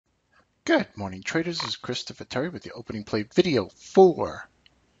Good morning, traders. This is Christopher Terry with the opening play video for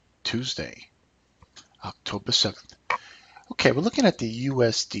Tuesday, October 7th. Okay, we're looking at the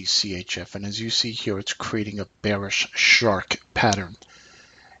USD CHF, and as you see here, it's creating a bearish shark pattern.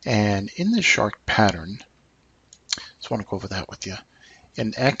 And in the shark pattern, just want to go over that with you.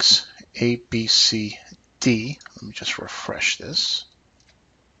 In X, A, B, C, D, let me just refresh this,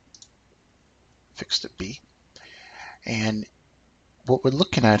 fix the B. And what we're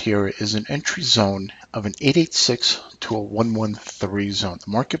looking at here is an entry zone of an 886 to a 113 zone.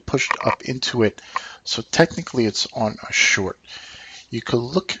 The market pushed up into it, so technically it's on a short. You could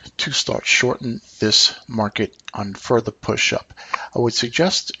look to start shorting this market on further push up. I would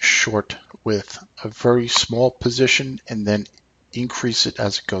suggest short with a very small position and then increase it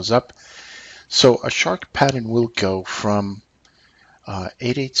as it goes up. So a shark pattern will go from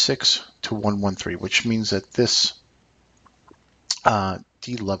 886 to 113, which means that this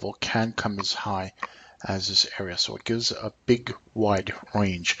D level can come as high as this area. So it gives a big wide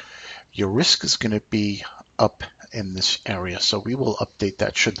range. Your risk is going to be up in this area. So we will update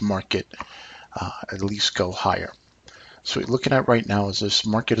that should the market at least go higher. So what you're looking at right now is this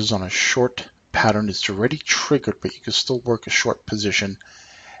market is on a short pattern. It's already triggered, but you can still work a short position.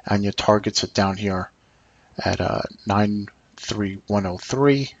 And your targets are down here at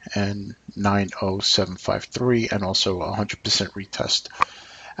 93103 and 90753, and also 100% retest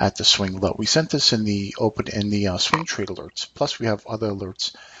at the swing low. We sent this in the swing trade alerts. Plus we have other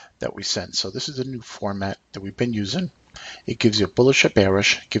alerts that we send. So this is a new format that we've been using. It gives you a bullish or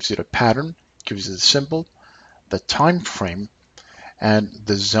bearish, gives you the pattern, gives you the symbol, the time frame, and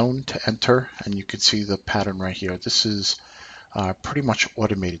the zone to enter. And you can see the pattern right here. This is pretty much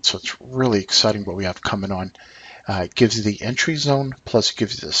automated, so it's really exciting what we have coming on. It gives you the entry zone, plus it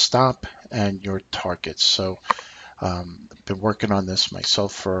gives you the stop and your targets. So I've been working on this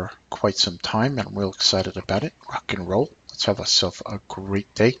myself for quite some time, and I'm real excited about it. Rock and roll. Let's have ourselves a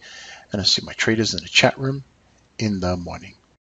great day. And I'll see my traders in the chat room in the morning.